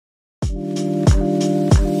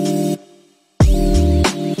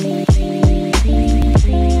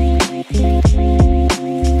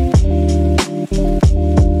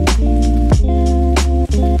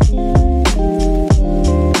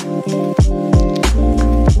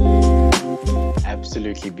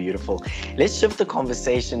absolutely beautiful. Let's shift the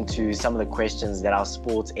conversation to some of the questions that our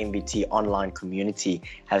Sports Mvt online community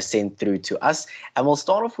have sent through to us. And we'll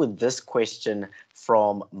start off with this question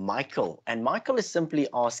from Michael. And Michael is simply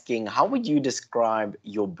asking, how would you describe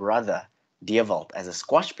your brother, Dewald, as a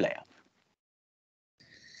squash player?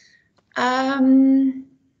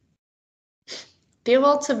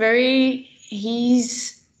 Dewald's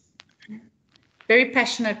he's very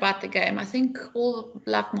passionate about the game. I think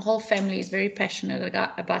my whole family is very passionate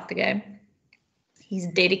about the game. He's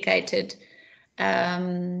dedicated.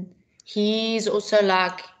 He's also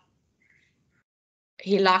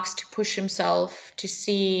he likes to push himself to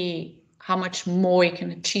see how much more he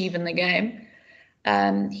can achieve in the game.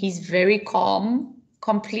 He's very calm,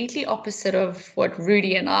 completely opposite of what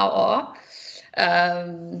Rudy and I are.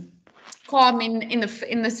 Calm in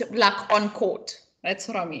the like on court. That's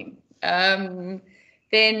what I mean. Then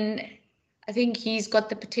I think he's got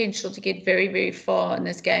the potential to get very, very far in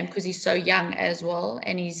this game because he's so young as well,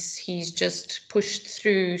 and he's just pushed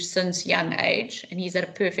through since young age, and he's at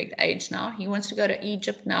a perfect age now. He wants to go to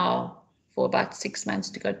Egypt now for about 6 months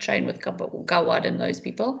to go train with 𝗀𝗀 and those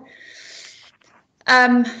people.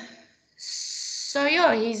 So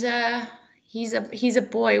yeah, he's a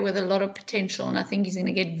boy with a lot of potential, and I think he's going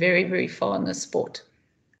to get very, very far in this sport.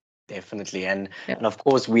 Definitely. And of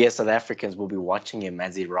course, we as South Africans will be watching him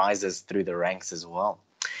as he rises through the ranks as well.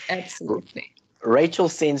 Absolutely. Rachel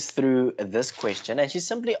sends through this question, and she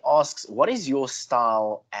simply asks, what is your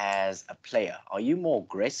style as a player? Are you more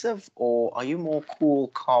aggressive, or are you more cool,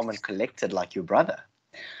 calm, and collected like your brother?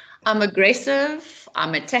 I'm aggressive.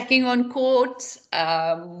 I'm attacking on court.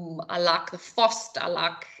 I like the fast.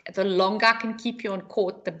 The longer I can keep you on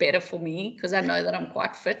court, the better for me, because I know that I'm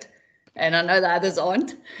quite fit. And I know the others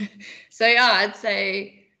aren't. So yeah, I'd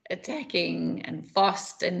say attacking and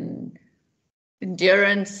fast and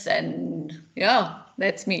endurance, and yeah,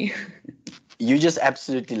 that's me. You just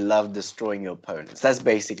absolutely love destroying your opponents. That's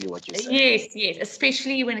basically what you're saying. Yes,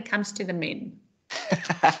 especially when it comes to the men.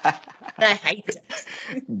 They hate it.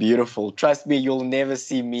 Beautiful. Trust me, you'll never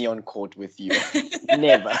see me on court with you.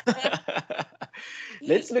 Never.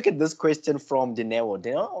 Let's look at this question from Dineo.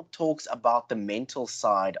 Dineo talks about the mental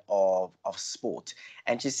side of sport.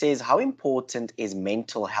 And she says, how important is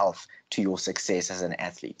mental health to your success as an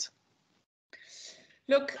athlete?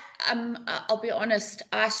 Look, I'll be honest,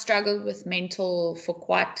 I struggled with mental for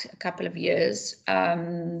quite a couple of years.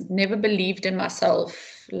 Never believed in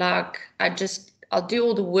myself. I'll do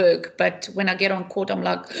all the work, but when I get on court, I'm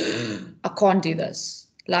like, I can't do this.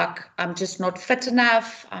 I'm just not fit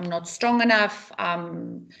enough. I'm not strong enough.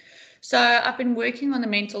 So I've been working on the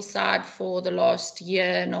mental side for the last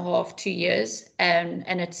 1.5, 2 years,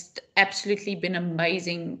 and it's absolutely been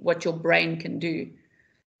amazing what your brain can do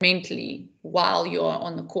mentally while you're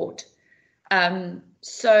on the court.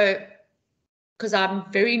 So, because I'm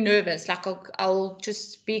very nervous, I'll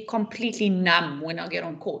just be completely numb when I get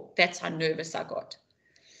on court. That's how nervous I got.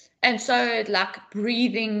 And so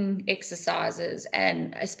breathing exercises,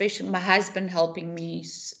 and especially my husband helping me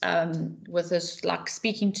with this,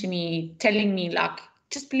 speaking to me, telling me,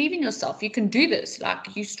 just believe in yourself. You can do this.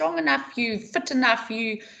 You're strong enough, you fit enough.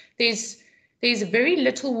 There's very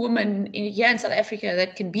little woman here in South Africa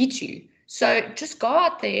that can beat you. So just go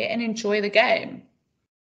out there and enjoy the game.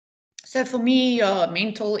 So for me,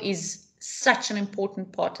 mental is such an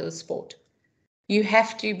important part of the sport. You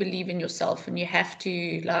have to believe in yourself, and you have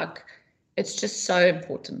to it's just so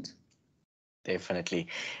important. Definitely.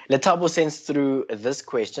 Letabo sends through this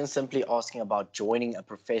question, simply asking about joining a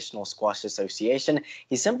professional squash association.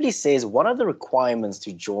 He simply says, what are the requirements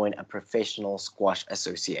to join a professional squash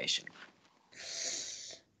association?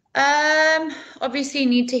 Obviously you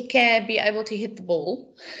need to be able to hit the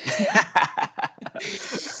ball.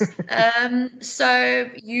 So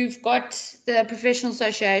you've got the professional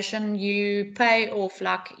association, you pay off,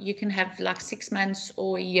 you can have 6 months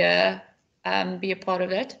or a year, be a part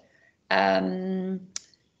of it. I'm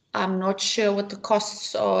not sure what the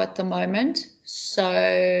costs are at the moment.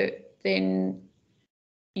 So then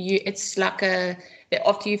it's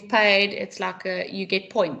after you've paid, it's you get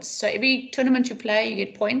points. So every tournament you play, you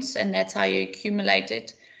get points, and that's how you accumulate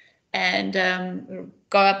it and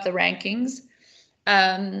go up the rankings.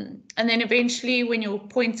 And then eventually when your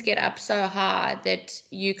points get up so high that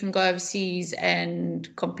you can go overseas and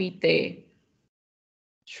compete there.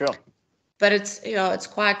 Sure. But it's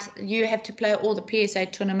quite, you have to play all the PSA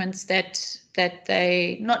tournaments that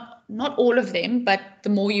they, not all of them, but the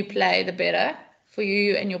more you play, the better for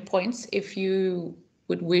you and your points if you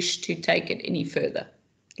would wish to take it any further,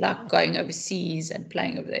 going overseas and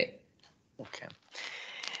playing over there. Okay.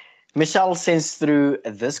 Michelle sends through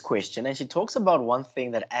this question, and she talks about one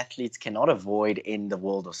thing that athletes cannot avoid in the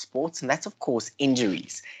world of sports, and that's, of course,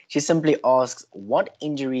 injuries. She simply asks, what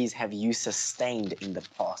injuries have you sustained in the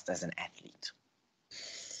past as an athlete?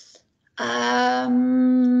 Not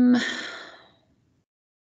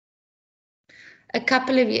a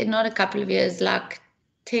couple of years, like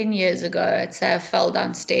 10 years ago, I'd say I fell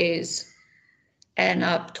downstairs and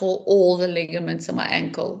I tore all the ligaments in my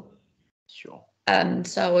ankle. Sure.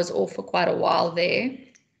 So I was off for quite a while there.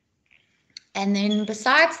 And then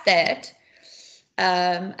besides that,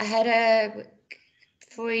 I had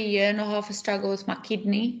for a year and a half, a struggle with my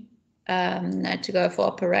kidney. I had to go for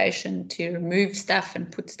operation to remove stuff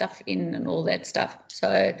and put stuff in and all that stuff.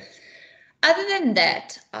 So other than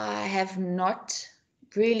that, I have not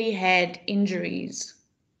really had injuries.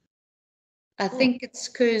 I think it's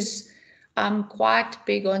because I'm quite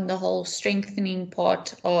big on the whole strengthening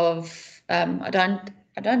part of, I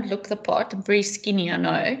don't look the part, I'm very skinny, I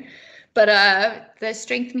know, but the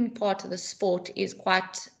strengthening part of the sport is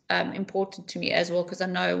quite important to me as well, because I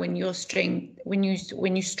know when you're strong,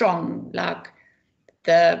 like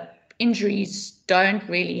the injuries don't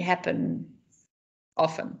really happen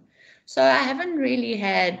often. So I haven't really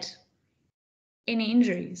had any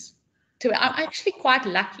injuries. I'm actually quite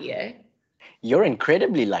lucky, eh? You're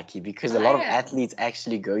incredibly lucky, because a lot of athletes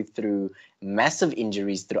actually go through massive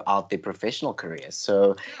injuries throughout their professional careers.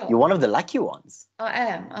 So you're one of the lucky ones. I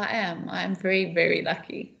am very, very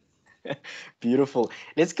lucky. Beautiful.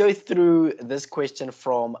 Let's go through this question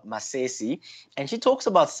from 𝗀𝗻cie, and she talks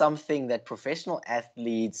about something that professional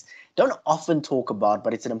athletes don't often talk about,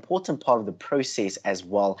 but it's an important part of the process as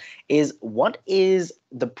well, is what is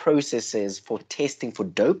the processes for testing for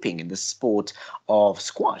doping in the sport of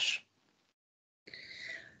squash?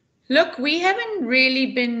 Look, we haven't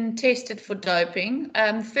really been tested for doping.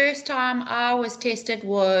 First time I was tested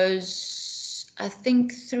was, I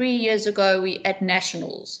think, 3 years ago at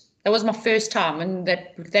Nationals. That was my first time, and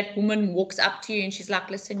that woman walks up to you and she's like,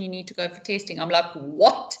 listen, you need to go for testing. I'm like,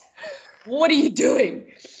 what? What are you doing?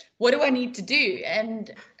 What do I need to do?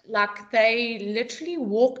 And like, they literally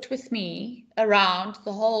walked with me around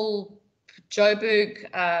the whole Joburg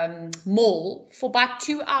mall for about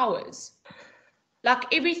 2 hours.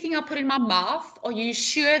 Like, everything I put in my mouth, are you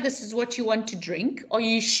sure this is what you want to drink? Are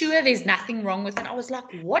you sure there's nothing wrong with it? I was like,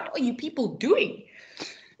 what are you people doing?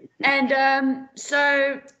 And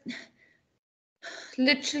so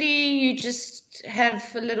literally you just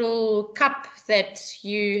have a little cup that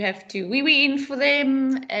you have to wee in for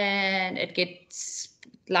them, and it gets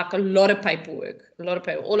like a lot of paperwork,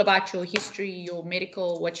 all about your history, your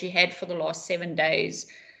medical, what you had for the last 7 days.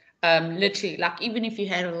 Literally, like, even if you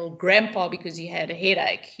had a little grandpa because you had a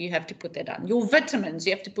headache, you have to put that down. Your vitamins,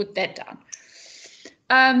 you have to put that down.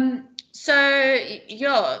 So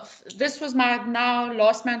yeah, this was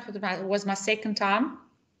last month was my second time.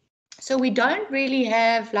 So we don't really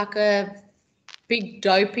have like a big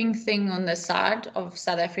doping thing on the side of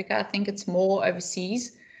South Africa. I think it's more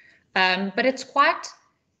overseas. But it's quite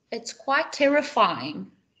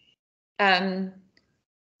terrifying. I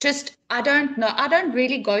don't know. I don't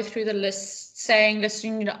really go through the list saying,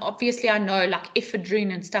 listen, obviously I know like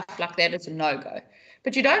ephedrine and stuff like that is a no-go.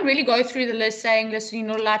 But you don't really go through the list saying, listen, you're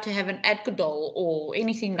not allowed to have an Adcodol or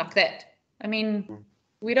anything like that. I mean,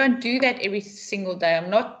 we don't do that every single day. I'm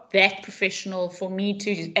not that professional for me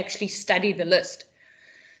to actually study the list.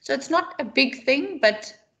 So it's not a big thing,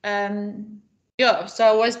 but yeah, so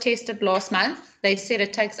I was tested last month. They said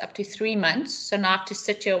it takes up to 3 months. So now I have to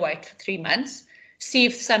sit here, wait for 3 months, see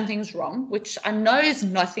if something's wrong, which I know is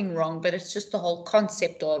nothing wrong, but it's just the whole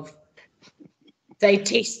concept of they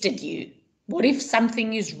tested you. What if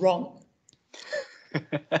something is wrong?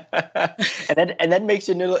 and that makes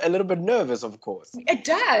you a little bit nervous, of course. It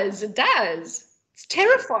does. It's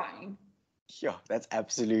terrifying. Yeah, that's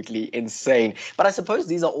absolutely insane. But I suppose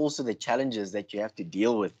these are also the challenges that you have to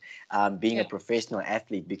deal with being a professional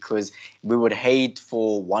athlete, because we would hate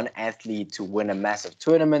for one athlete to win a massive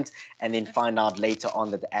tournament and then find out later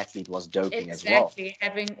on that the athlete was doping as well. Exactly,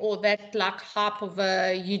 having all that like hype of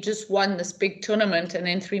you just won this big tournament and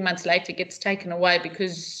then 3 months later gets taken away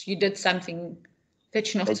because you did something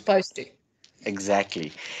that you're not supposed to.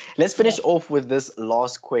 Exactly. Let's finish off with this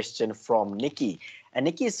last question from Nikki. And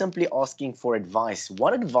Nikki is simply asking for advice.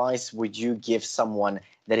 What advice would you give someone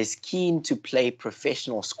that is keen to play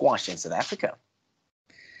professional squash in South Africa?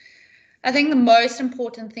 I think the most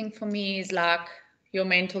important thing for me is like your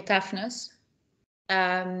mental toughness.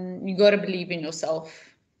 You got to believe in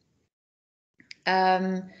yourself.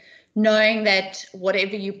 Knowing that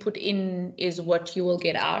whatever you put in is what you will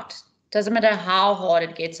get out. Doesn't matter how hard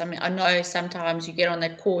it gets. I mean, I know sometimes you get on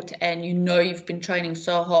that court and you know you've been training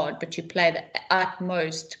so hard, but you play the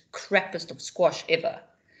utmost crappiest of squash ever.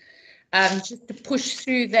 Just to push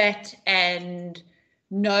through that and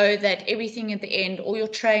know that everything at the end, all your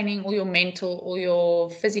training, all your mental, all your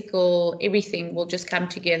physical, everything will just come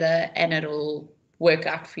together and it'll work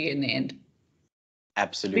out for you in the end.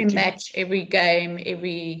 Absolutely. Every match, every game,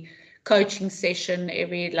 every coaching session,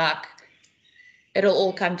 it'll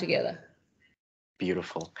all come together.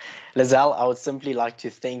 Beautiful. Lizelle, I would simply like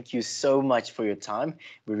to thank you so much for your time.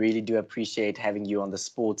 We really do appreciate having you on the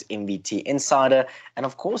Sports MVT Insider. And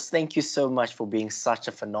of course, thank you so much for being such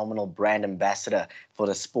a phenomenal brand ambassador for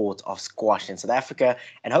the sport of squash in South Africa.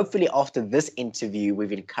 And hopefully after this interview,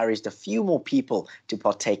 we've encouraged a few more people to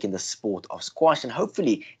partake in the sport of squash, and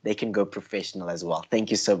hopefully they can go professional as well.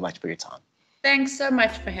 Thank you so much for your time. Thanks so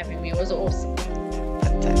much for having me. It was awesome.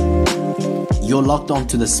 You're locked on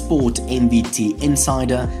to the Sport MVT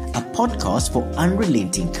Insider, a podcast for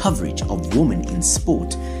unrelenting coverage of women in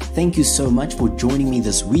sport. Thank you so much for joining me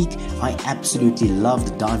this week. I absolutely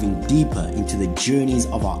loved diving deeper into the journeys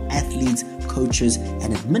of our athletes, coaches,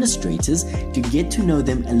 and administrators to get to know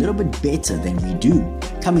them a little bit better than we do.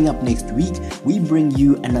 Coming up next week, we bring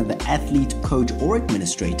you another athlete, coach, or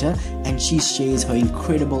administrator, and she shares her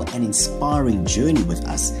incredible and inspiring journey with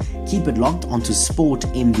us. Keep it locked onto Sport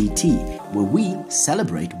MVT, where we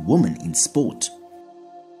celebrate women in sport.